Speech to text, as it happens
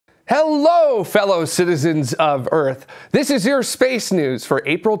Hello, fellow citizens of Earth. This is your space news for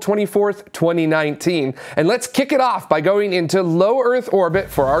April 24th, 2019, and let's kick it off by going into low Earth orbit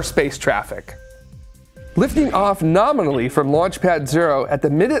for our space traffic. Lifting off nominally from Launchpad 0 at the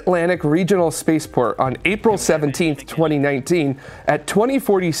Mid-Atlantic Regional Spaceport on April 17, 2019 at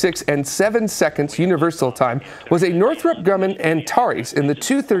 20:46 and 7 seconds Universal Time was a Northrop Grumman Antares in the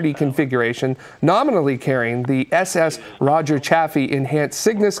 230 configuration, nominally carrying the SS Roger Chaffee Enhanced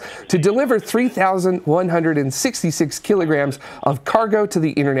Cygnus to deliver 3,166 kilograms of cargo to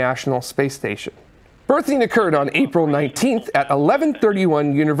the International Space Station. Berthing occurred on April 19th at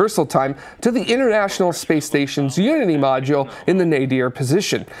 11:31 Universal Time to the International Space Station's Unity module in the nadir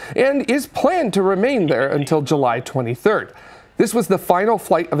position, and is planned to remain there until July 23rd. This was the final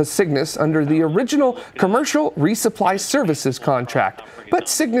flight of a Cygnus under the original Commercial Resupply Services contract, but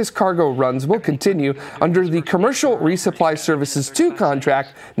Cygnus cargo runs will continue under the Commercial Resupply Services 2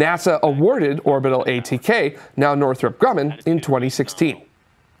 contract NASA awarded Orbital ATK, now Northrop Grumman, in 2016.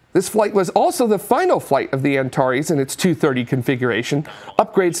 This flight was also the final flight of the Antares in its 230 configuration.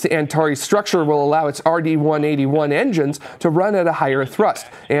 Upgrades to Antares structure will allow its RD-181 engines to run at a higher thrust,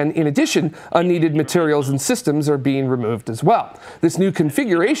 and in addition, unneeded materials and systems are being removed as well. This new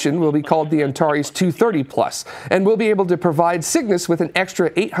configuration will be called the Antares 230 Plus, and will be able to provide Cygnus with an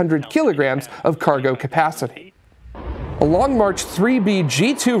extra 800 kilograms of cargo capacity. A Long March 3B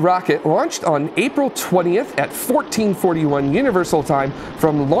G2 rocket launched on April 20th at 14:41 Universal Time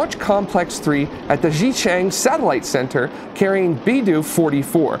from Launch Complex 3 at the Xichang Satellite Center, carrying Beidou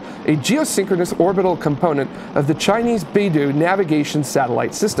 44, a geosynchronous orbital component of the Chinese Beidou navigation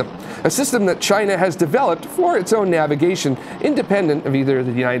satellite system, a system that China has developed for its own navigation, independent of either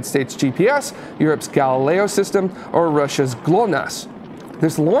the United States GPS, Europe's Galileo system, or Russia's GLONASS.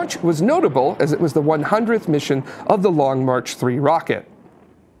 This launch was notable as it was the 100th mission of the Long March 3 rocket.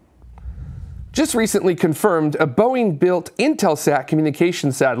 Just recently confirmed, a Boeing-built Intelsat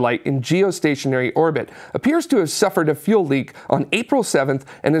communication satellite in geostationary orbit appears to have suffered a fuel leak on April 7th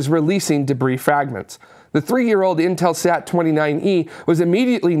and is releasing debris fragments. The 3-year-old Intelsat 29E was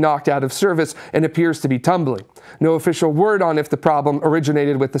immediately knocked out of service and appears to be tumbling. No official word on if the problem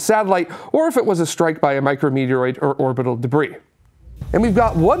originated with the satellite or if it was a strike by a micrometeoroid or orbital debris. And we've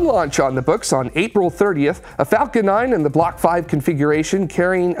got one launch on the books on April 30th, a Falcon 9 in the Block 5 configuration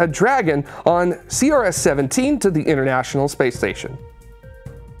carrying a Dragon on CRS-17 to the International Space Station.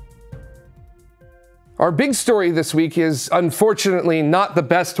 Our big story this week is unfortunately not the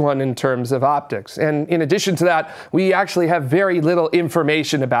best one in terms of optics, and in addition to that, we actually have very little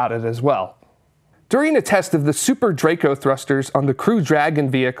information about it as well. During a test of the Super Draco thrusters on the Crew Dragon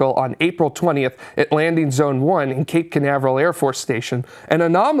vehicle on April 20th at Landing Zone 1 in Cape Canaveral Air Force Station, an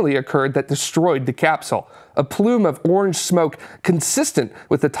anomaly occurred that destroyed the capsule. A plume of orange smoke consistent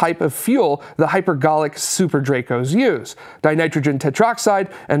with the type of fuel the hypergolic Super Dracos use, dinitrogen tetroxide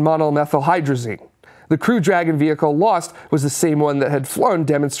and monomethylhydrazine. The Crew Dragon vehicle lost was the same one that had flown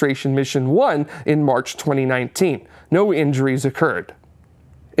Demonstration Mission 1 in March 2019. No injuries occurred.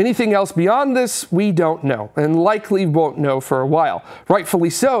 Anything else beyond this, we don't know, and likely won't know for a while. Rightfully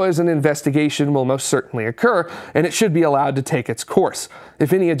so, as an investigation will most certainly occur, and it should be allowed to take its course.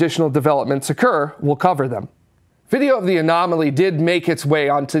 If any additional developments occur, we'll cover them. Video of the anomaly did make its way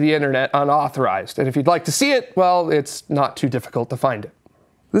onto the internet unauthorized, and if you'd like to see it, well, it's not too difficult to find it.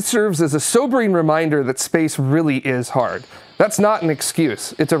 This serves as a sobering reminder that space really is hard. That's not an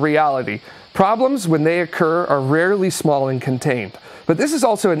excuse, it's a reality. Problems, when they occur, are rarely small and contained. But this is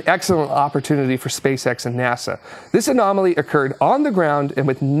also an excellent opportunity for SpaceX and NASA. This anomaly occurred on the ground and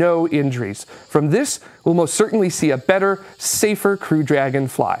with no injuries. From this, we'll most certainly see a better, safer Crew Dragon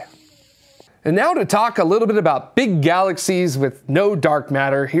fly. And now to talk a little bit about big galaxies with no dark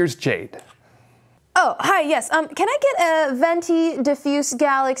matter, here's Jade. Oh, hi, yes. Can I get a venti diffuse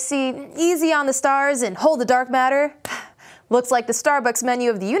galaxy, easy on the stars and hold the dark matter? Looks like the Starbucks menu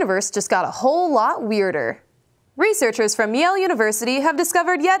of the universe just got a whole lot weirder. Researchers from Yale University have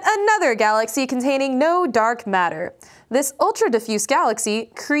discovered yet another galaxy containing no dark matter. This ultra-diffuse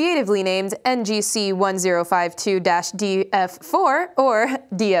galaxy, creatively named NGC 1052-DF4, or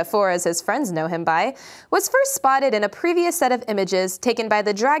DF4 as his friends know him by, was first spotted in a previous set of images taken by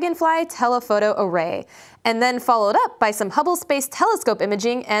the Dragonfly Telephoto Array, and then followed up by some Hubble Space Telescope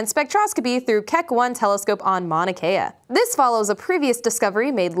imaging and spectroscopy through Keck 1 telescope on Mauna Kea. This follows a previous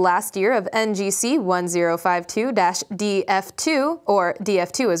discovery made last year of NGC 1052-DF2, or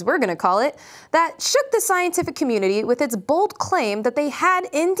DF2 as we're going to call it, that shook the scientific community with with its bold claim that they had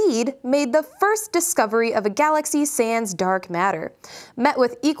indeed made the first discovery of a galaxy sans dark matter. Met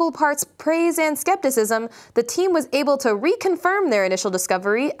with equal parts praise and skepticism, the team was able to reconfirm their initial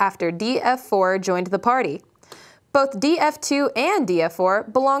discovery after DF4 joined the party. Both DF2 and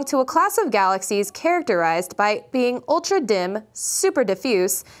DF4 belong to a class of galaxies characterized by being ultra-dim, super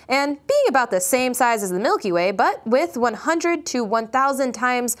diffuse, and being about the same size as the Milky Way, but with 100 to 1,000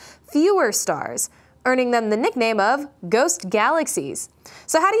 times fewer stars, earning them the nickname of ghost galaxies.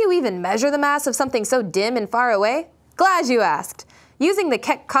 So how do you even measure the mass of something so dim and far away? Glad you asked. Using the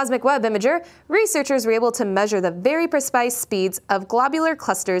Keck Cosmic Web Imager, researchers were able to measure the very precise speeds of globular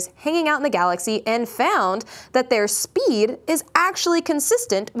clusters hanging out in the galaxy and found that their speed is actually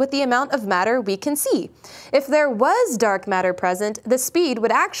consistent with the amount of matter we can see. If there was dark matter present, the speed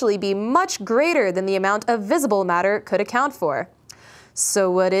would actually be much greater than the amount of visible matter could account for. So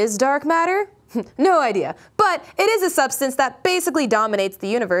what is dark matter? No idea, but it is a substance that basically dominates the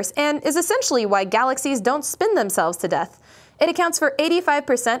universe and is essentially why galaxies don't spin themselves to death. It accounts for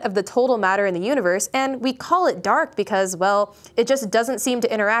 85% of the total matter in the universe, and we call it dark because, well, it just doesn't seem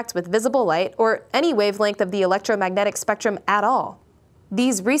to interact with visible light or any wavelength of the electromagnetic spectrum at all.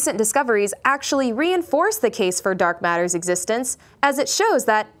 These recent discoveries actually reinforce the case for dark matter's existence, as it shows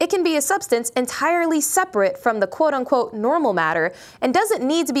that it can be a substance entirely separate from the quote-unquote normal matter and doesn't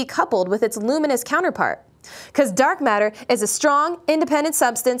need to be coupled with its luminous counterpart. Because dark matter is a strong, independent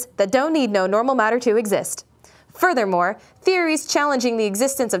substance that don't need no normal matter to exist. Furthermore, theories challenging the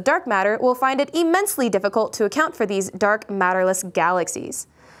existence of dark matter will find it immensely difficult to account for these dark matterless galaxies.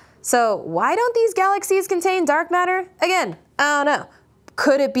 So why don't these galaxies contain dark matter? Again, I don't know.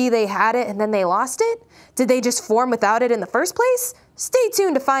 Could it be they had it and then they lost it? Did they just form without it in the first place? Stay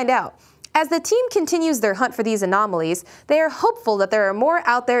tuned to find out. As the team continues their hunt for these anomalies, they are hopeful that there are more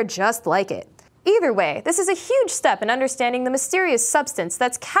out there just like it. Either way, this is a huge step in understanding the mysterious substance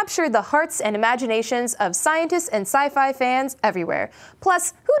that's captured the hearts and imaginations of scientists and sci-fi fans everywhere.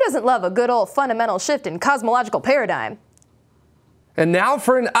 Plus, who doesn't love a good old fundamental shift in cosmological paradigm? And now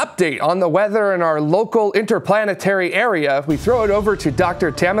for an update on the weather in our local interplanetary area, we throw it over to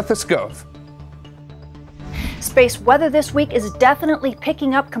Dr. Tamitha Skov. Space weather this week is definitely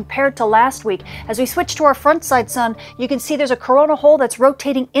picking up compared to last week. As we switch to our front side sun, you can see there's a corona hole that's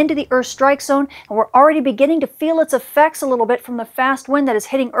rotating into the Earth's strike zone, and we're already beginning to feel its effects a little bit from the fast wind that is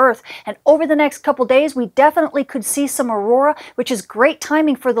hitting Earth. And over the next couple days, we definitely could see some aurora, which is great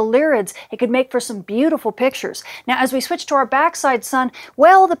timing for the Lyrids. It could make for some beautiful pictures. Now, as we switch to our backside sun,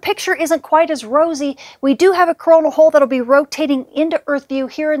 well, the picture isn't quite as rosy. We do have a corona hole that'll be rotating into Earth view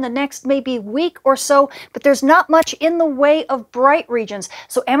here in the next maybe week or so, but there's not much in the way of bright regions.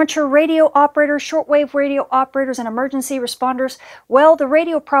 So amateur radio operators, shortwave radio operators, and emergency responders, well, the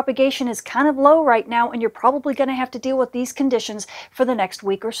radio propagation is kind of low right now, and you're probably going to have to deal with these conditions for the next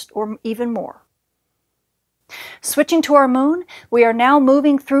week or even more. Switching to our moon, we are now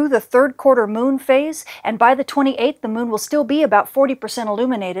moving through the third quarter moon phase, and by the 28th, the moon will still be about 40%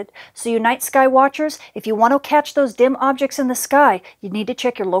 illuminated. So you night sky watchers, if you want to catch those dim objects in the sky, you need to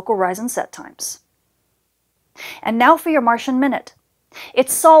check your local rise and set times. And now for your Martian Minute.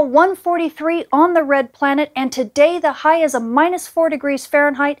 It's Sol 143 on the red planet, and today the high is a -4 degrees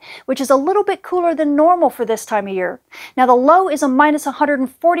Fahrenheit, which is a little bit cooler than normal for this time of year. Now the low is a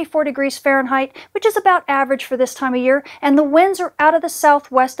 -144 degrees Fahrenheit, which is about average for this time of year, and the winds are out of the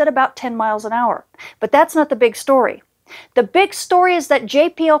southwest at about 10 miles an hour. But that's not the big story. The big story is that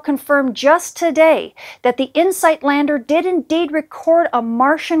JPL confirmed just today that the InSight lander did indeed record a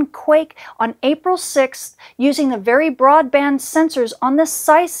Martian quake on April 6th using the very broadband sensors on the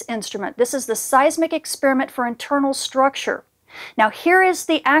SEIS instrument. This is the Seismic Experiment for Internal Structure. Now here is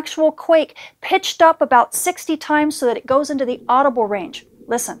the actual quake pitched up about 60 times so that it goes into the audible range.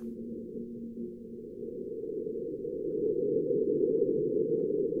 Listen.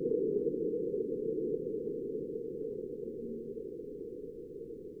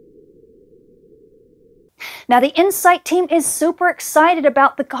 Now the InSight team is super excited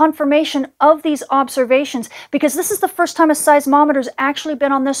about the confirmation of these observations because this is the first time a seismometer has actually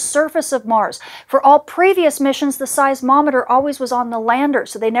been on the surface of Mars. For all previous missions, the seismometer always was on the lander,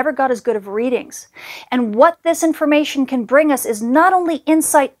 so they never got as good of readings. And what this information can bring us is not only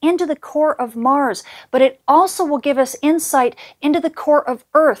insight into the core of Mars, but it also will give us insight into the core of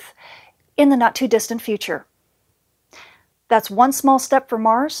Earth in the not too distant future. That's one small step for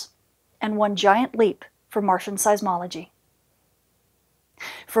Mars and one giant leap for Martian seismology.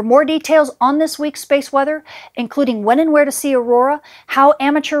 For more details on this week's space weather, including when and where to see aurora, how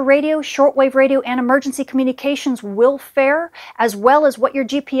amateur radio, shortwave radio, and emergency communications will fare, as well as what your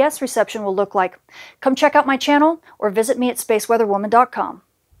GPS reception will look like, come check out my channel or visit me at spaceweatherwoman.com.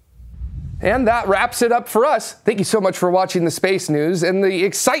 And that wraps it up for us. Thank you so much for watching the Space News, and the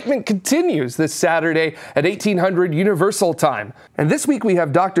excitement continues this Saturday at 1800 Universal Time. And this week we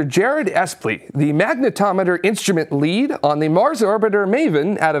have Dr. Jared Espley, the magnetometer instrument lead on the Mars orbiter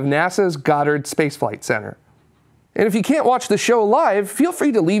MAVEN out of NASA's Goddard Space Flight Center. And if you can't watch the show live, feel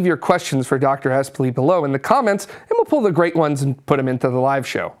free to leave your questions for Dr. Espley below in the comments, and we'll pull the great ones and put them into the live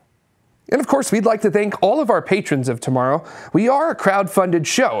show. And of course, we'd like to thank all of our patrons of tomorrow. We are a crowd-funded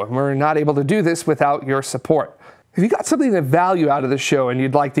show, and we're not able to do this without your support. If you got something of value out of the show and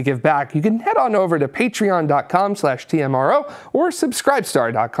you'd like to give back, you can head on over to patreon.com/TMRO or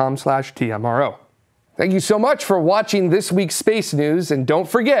subscribestar.com/TMRO. Thank you so much for watching this week's Space News, and don't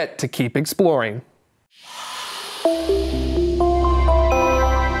forget to keep exploring.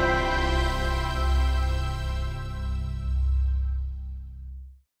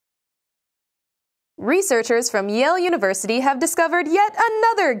 Researchers from Yale University have discovered yet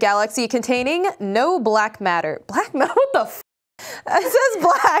another galaxy containing no black matter. Black matter? What the f? It says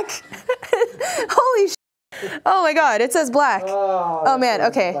black. Holy sh. Oh my god, it says black. Oh man,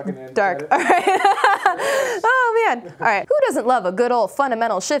 okay. Dark. Alright. Oh man. Alright. Who doesn't love a good old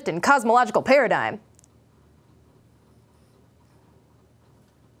fundamental shift in cosmological paradigm?